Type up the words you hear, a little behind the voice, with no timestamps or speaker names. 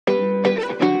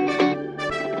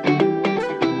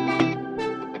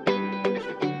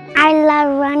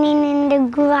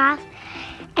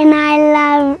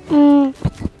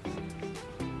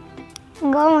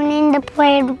the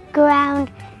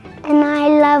playground, and I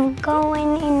love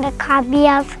going in the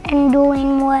cubbyhouse and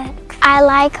doing work. I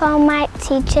like all my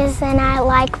teachers, and I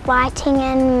like writing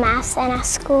and maths, and our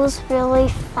school's really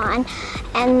fun,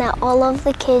 and all of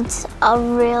the kids are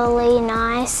really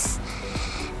nice.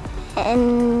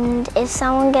 And if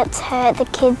someone gets hurt, the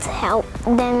kids help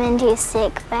them into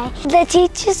sick bay. The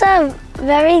teachers are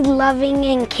very loving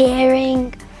and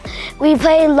caring. We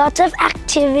play lots of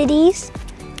activities,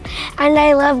 and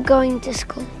I love going to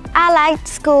school. I like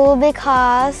school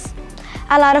because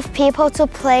a lot of people to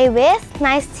play with,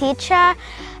 nice teacher,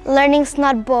 learning's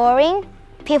not boring,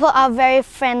 people are very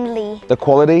friendly. The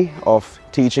quality of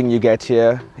teaching you get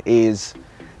here is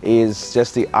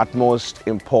just the utmost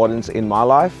importance in my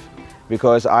life,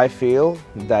 because I feel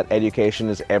that education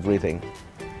is everything.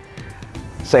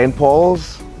 St.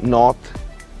 Paul's North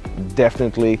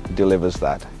definitely delivers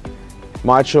that.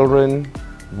 My children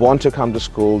want to come to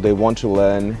school, they want to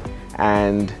learn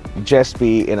and just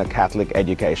be in a Catholic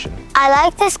education. I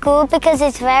like the school because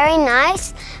it's very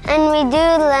nice, and we do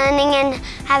learning and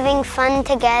having fun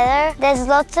together. There's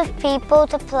lots of people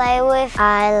to play with.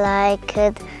 I like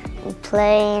it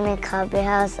play in a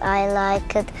cubbyhouse. I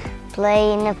like it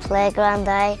play in a playground.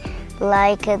 I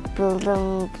like it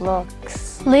building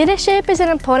blocks. Leadership is an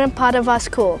important part of our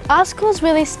school. Our school is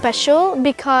really special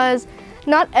because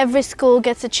not every school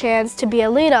gets a chance to be a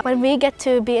leader. When we get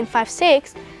to be in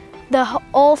 5-6,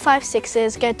 all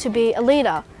 5-6s get to be a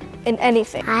leader in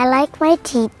anything. I like my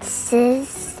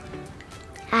teachers.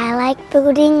 I like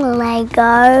building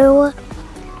Lego.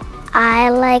 I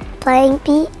like playing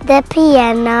the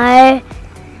piano.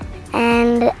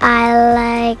 And I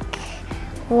like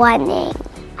running.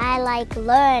 I like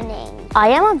learning. I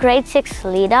am a grade 6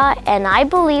 leader, and I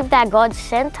believe that God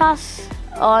sent us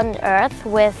on earth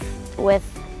with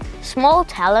small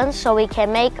talents so we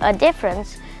can make a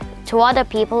difference to other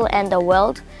people and the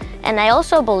world. And I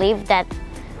also believe that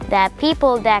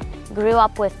people that grew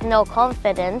up with no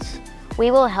confidence,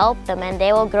 we will help them and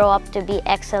they will grow up to be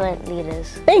excellent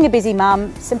leaders. Being a busy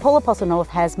mum, St. Paul Apostle North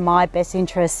has my best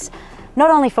interests, not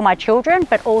only for my children,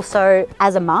 but also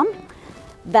as a mum.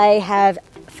 They have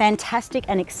fantastic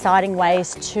and exciting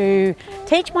ways to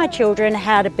teach my children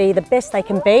how to be the best they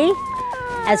can be,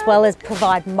 as well as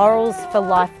provide morals for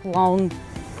lifelong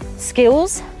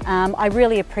skills. I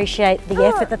really appreciate the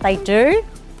effort that they do.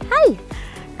 Hey!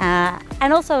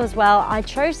 And also as well, I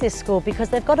chose this school because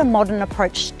they've got a modern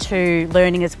approach to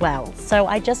learning as well. So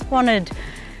I just wanted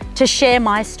to share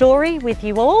my story with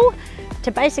you all,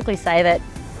 to basically say that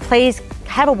please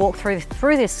have a walk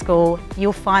through this school.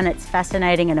 You'll find it's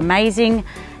fascinating and amazing.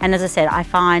 And as I said, I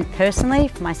find personally,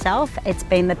 for myself, it's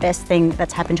been the best thing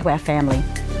that's happened to our family.